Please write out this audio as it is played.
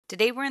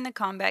Today we're in the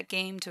combat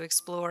game to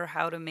explore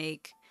how to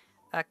make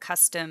a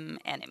custom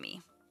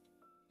enemy.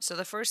 So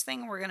the first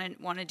thing we're going to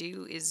want to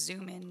do is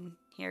zoom in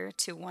here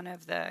to one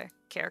of the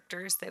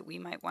characters that we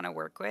might want to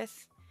work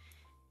with.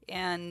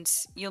 And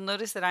you'll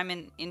notice that I'm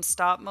in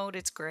stop mode,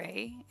 it's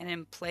gray, and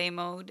in play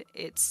mode,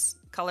 it's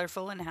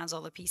colorful and has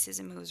all the pieces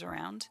and moves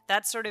around.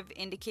 That's sort of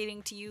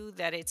indicating to you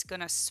that it's going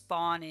to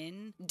spawn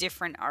in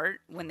different art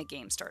when the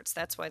game starts.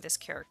 That's why this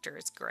character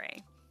is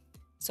gray.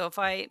 So if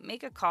I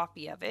make a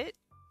copy of it,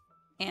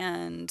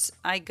 and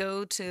I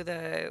go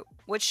to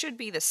what should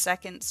be the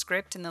second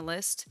script in the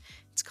list.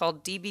 It's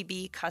called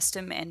DBB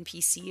Custom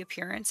NPC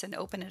Appearance, and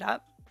open it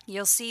up.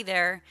 You'll see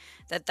there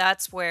that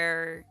that's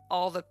where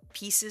all the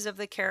pieces of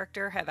the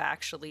character have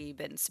actually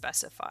been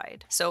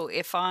specified. So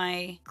if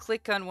I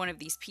click on one of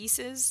these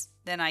pieces,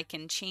 then I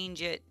can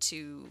change it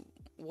to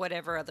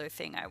whatever other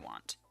thing I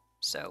want.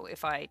 So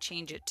if I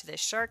change it to this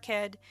shark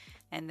head,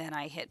 and then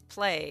I hit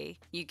play,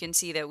 you can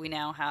see that we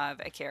now have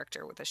a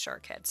character with a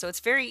shark head. So it's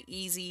very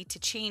easy to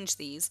change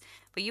these,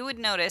 but you would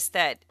notice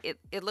that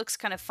it looks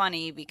kind of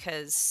funny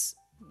because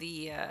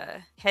the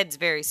head's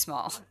very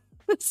small.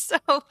 So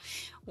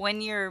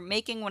when you're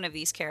making one of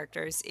these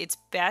characters, it's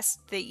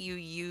best that you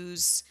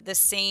use the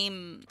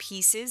same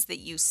pieces that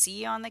you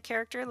see on the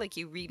character, like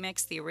you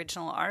remix the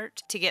original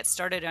art to get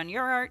started on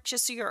your art,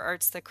 just so your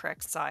art's the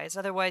correct size.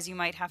 Otherwise, you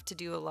might have to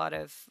do a lot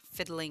of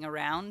fiddling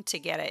around to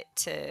get it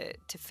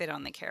to fit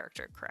on the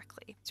character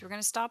correctly. So we're going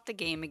to stop the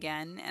game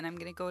again, and I'm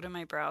going to go to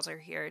my browser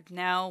here.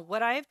 Now,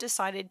 what I've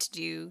decided to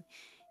do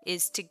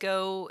is to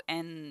go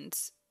and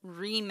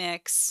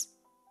remix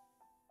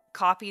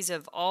copies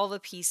of all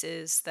the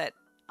pieces that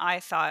I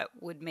thought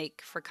would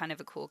make for kind of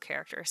a cool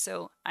character.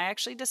 So I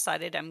actually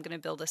decided I'm going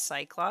to build a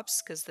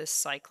Cyclops because this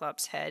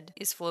Cyclops head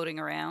is floating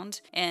around.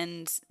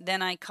 And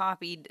then I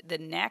copied the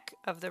neck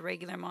of the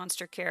regular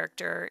monster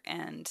character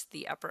and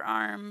the upper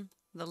arm,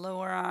 the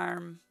lower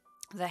arm,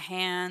 the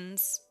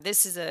hands.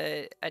 This is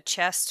a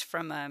chest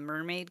from a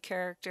mermaid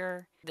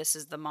character. This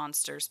is the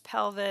monster's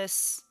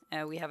pelvis.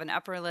 We have an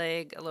upper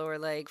leg, a lower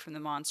leg from the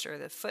monster,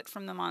 the foot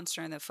from the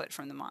monster, and the foot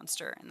from the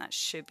monster, and that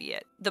should be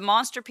it. The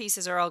monster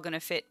pieces are all going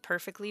to fit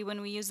perfectly when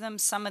we use them.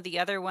 Some of the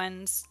other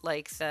ones,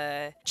 like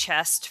the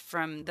chest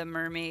from the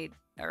mermaid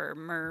or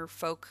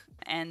merfolk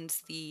and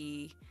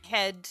the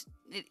head,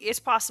 it's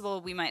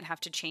possible we might have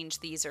to change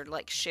these or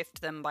like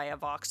shift them by a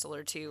voxel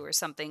or two or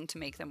something to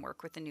make them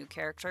work with the new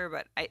character,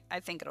 but I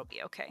think it'll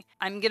be okay.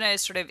 I'm gonna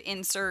sort of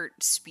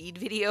insert speed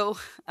video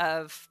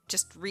of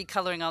just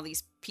recoloring all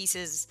these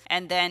pieces,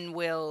 and then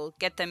we'll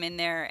get them in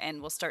there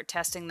and we'll start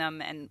testing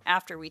them, and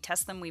after we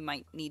test them we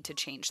might need to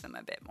change them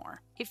a bit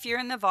more. If you're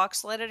in the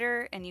voxel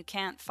editor and you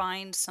can't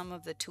find some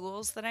of the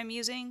tools that I'm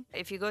using,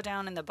 if you go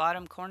down in the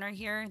bottom corner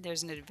here,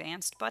 there's an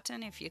advanced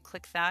button. If you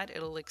click that,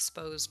 it'll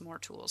expose more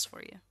tools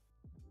for you.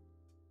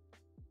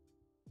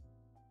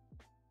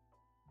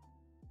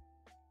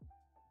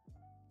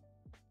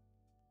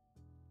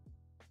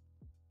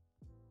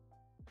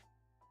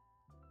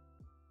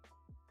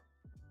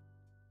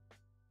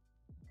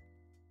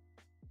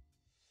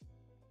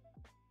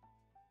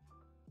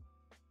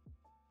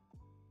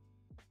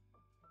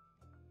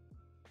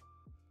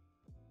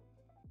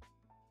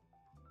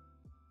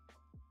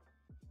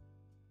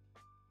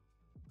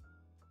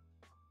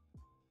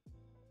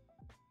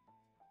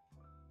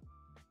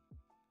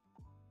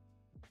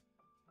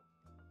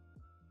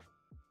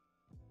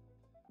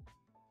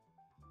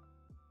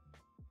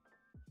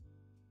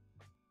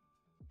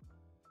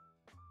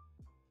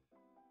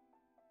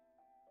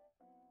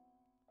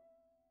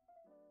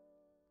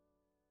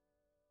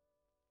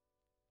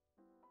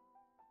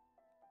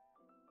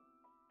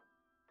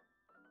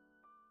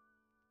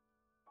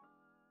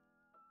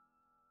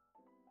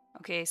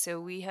 Okay, so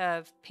we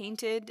have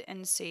painted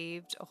and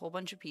saved a whole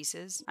bunch of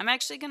pieces. I'm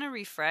actually going to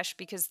refresh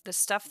because the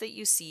stuff that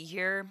you see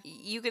here,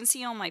 you can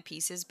see all my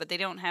pieces, but they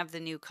don't have the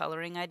new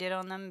coloring I did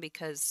on them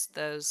because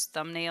those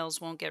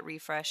thumbnails won't get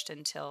refreshed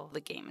until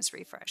the game is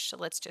refreshed. So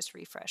let's just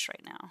refresh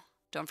right now.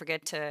 Don't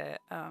forget to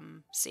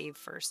save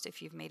first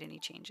if you've made any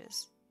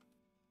changes.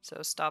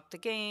 So stop the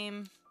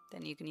game,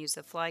 then you can use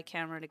the fly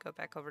camera to go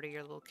back over to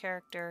your little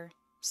character.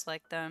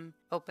 Select them,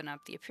 open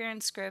up the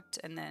appearance script,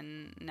 and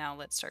then now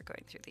let's start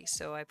going through these.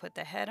 So I put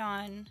the head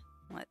on.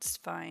 Let's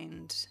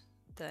find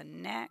the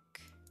neck.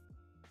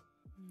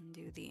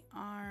 Do the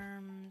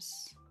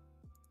arms.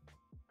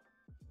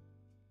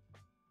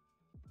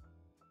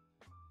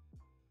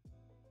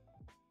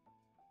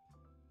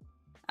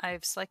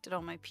 I've selected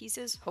all my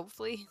pieces,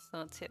 hopefully. So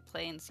let's hit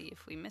play and see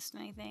if we missed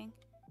anything.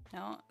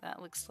 No, that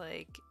looks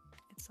like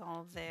it's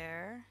all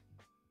there.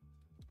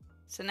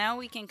 So now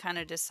we can kind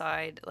of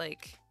decide,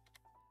 like,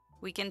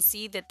 we can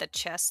see that the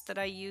chest that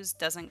I used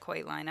doesn't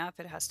quite line up.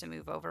 It has to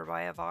move over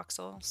by a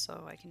voxel,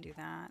 so I can do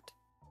that.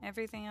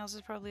 Everything else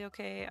is probably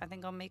okay. I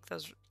think I'll make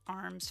those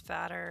arms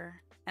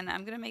fatter. And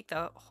I'm gonna make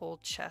the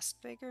whole chest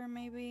bigger,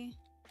 maybe.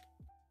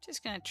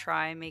 Just gonna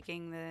try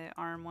making the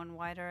arm one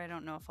wider. I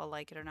don't know if I'll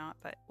like it or not,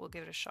 but we'll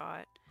give it a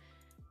shot.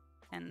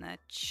 And the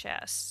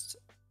chest.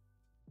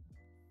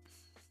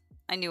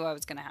 I knew I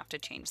was going to have to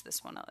change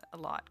this one a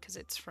lot because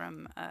it's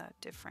from a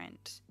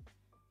different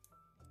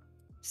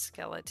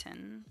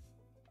skeleton.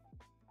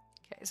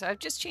 Okay, so I've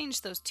just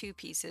changed those 2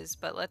 pieces,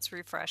 but let's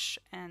refresh.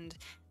 And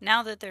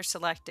now that they're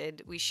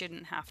selected, we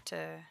shouldn't have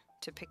to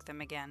pick them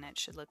again. It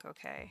should look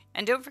okay.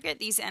 And don't forget,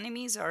 these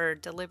enemies are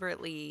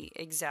deliberately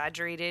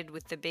exaggerated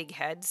with the big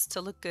heads to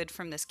look good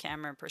from this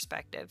camera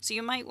perspective. So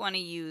you might want to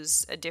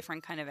use a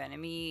different kind of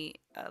enemy,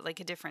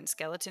 like a different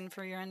skeleton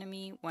for your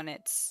enemy when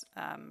it's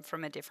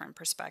from a different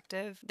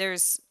perspective.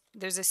 There's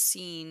a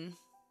scene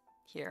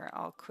here.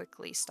 I'll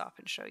quickly stop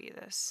and show you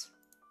this.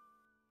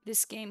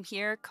 This game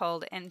here,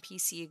 called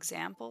NPC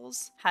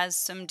Examples, has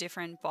some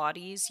different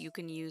bodies you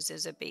can use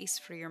as a base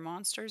for your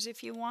monsters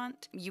if you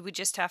want. You would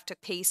just have to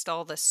paste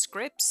all the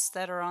scripts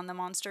that are on the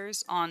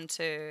monsters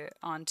onto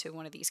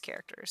one of these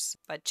characters.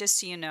 But just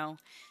so you know,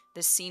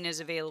 this scene is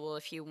available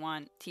if you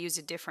want to use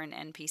a different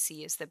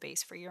NPC as the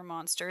base for your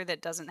monster that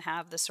doesn't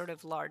have the sort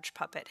of large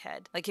puppet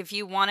head. Like if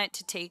you want it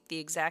to take the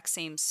exact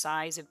same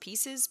size of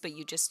pieces, but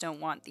you just don't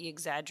want the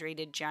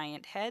exaggerated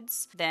giant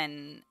heads,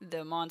 then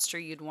the monster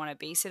you'd want to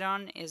base it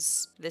on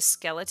is this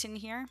skeleton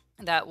here.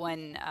 That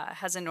one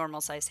has a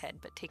normal size head,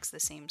 but takes the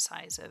same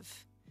size of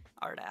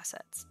art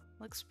assets.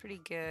 Looks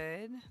pretty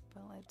good,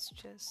 but let's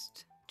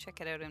just check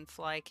it out in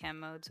fly cam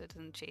mode so it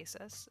doesn't chase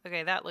us.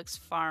 Okay, that looks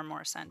far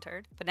more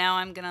centered. But now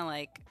I'm gonna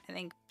I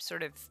think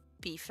sort of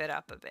beef it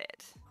up a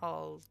bit.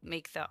 I'll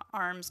make the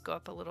arms go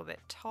up a little bit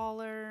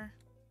taller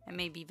and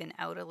maybe even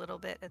out a little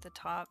bit at the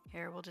top.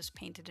 Here, we'll just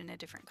paint it in a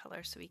different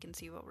color so we can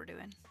see what we're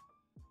doing.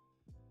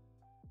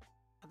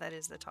 That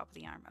is the top of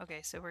the arm. Okay,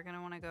 so we're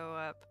gonna wanna go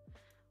up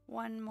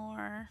one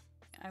more.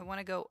 I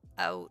wanna go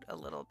out a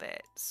little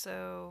bit,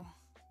 so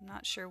I'm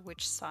not sure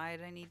which side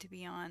I need to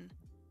be on.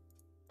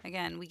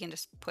 Again, we can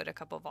just put a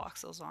couple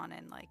voxels on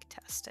and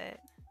test it.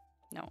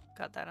 No,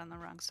 got that on the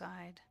wrong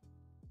side.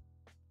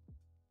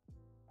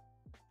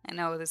 I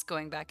know this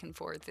going back and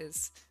forth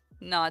is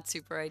not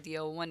super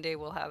ideal. One day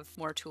we'll have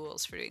more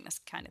tools for doing this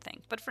kind of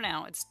thing. But for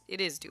now, it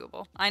is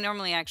doable. I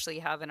normally actually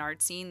have an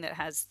art scene that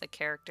has the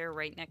character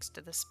right next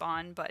to the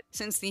spawn, but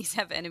since these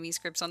have enemy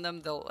scripts on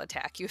them, they'll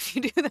attack you if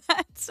you do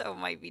that. So it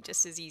might be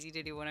just as easy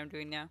to do what I'm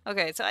doing now.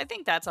 Okay, so I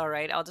think that's all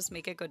right. I'll just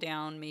make it go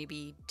down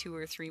maybe 2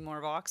 or 3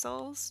 more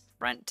voxels.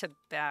 Front to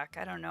back,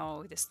 I don't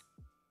know. This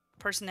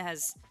person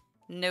has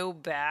no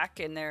back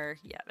and they're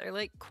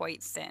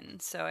quite thin.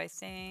 So I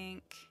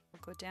think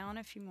we'll go down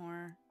a few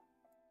more.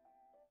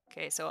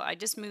 Okay, so I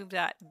just moved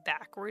that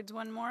backwards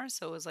one more,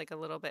 so it was a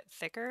little bit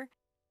thicker.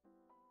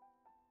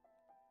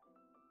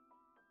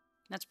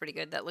 That's pretty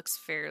good. That looks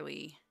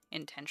fairly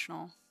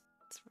intentional.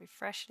 Let's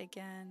refresh it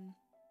again.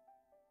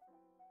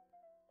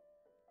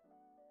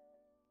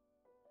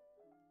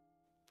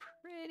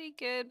 Pretty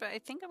good, but I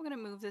think I'm gonna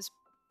move this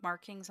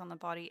markings on the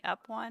body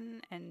up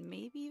one and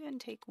maybe even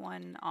take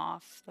one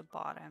off the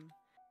bottom.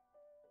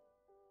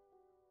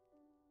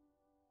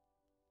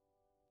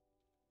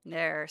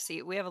 There,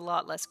 see, we have a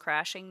lot less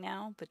crashing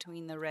now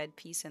between the red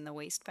piece and the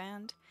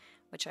waistband,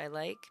 which I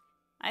like.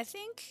 I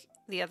think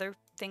the other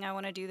thing I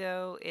want to do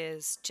though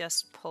is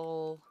just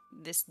pull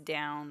this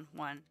down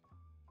one.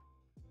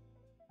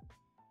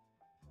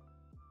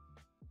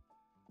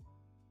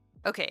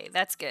 Okay,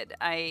 that's good.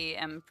 I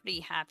am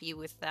pretty happy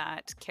with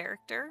that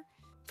character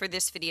for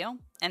this video.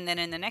 And then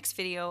in the next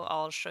video,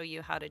 I'll show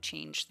you how to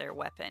change their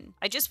weapon.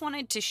 I just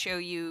wanted to show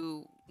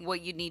you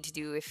what you need to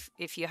do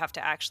if you have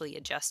to actually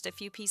adjust a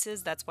few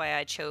pieces. That's why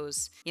I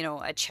chose,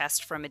 a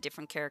chest from a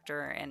different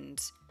character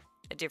and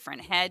a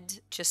different head,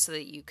 just so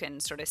that you can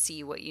sort of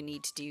see what you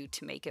need to do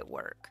to make it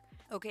work.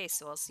 Okay,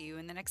 so I'll see you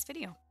in the next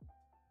video.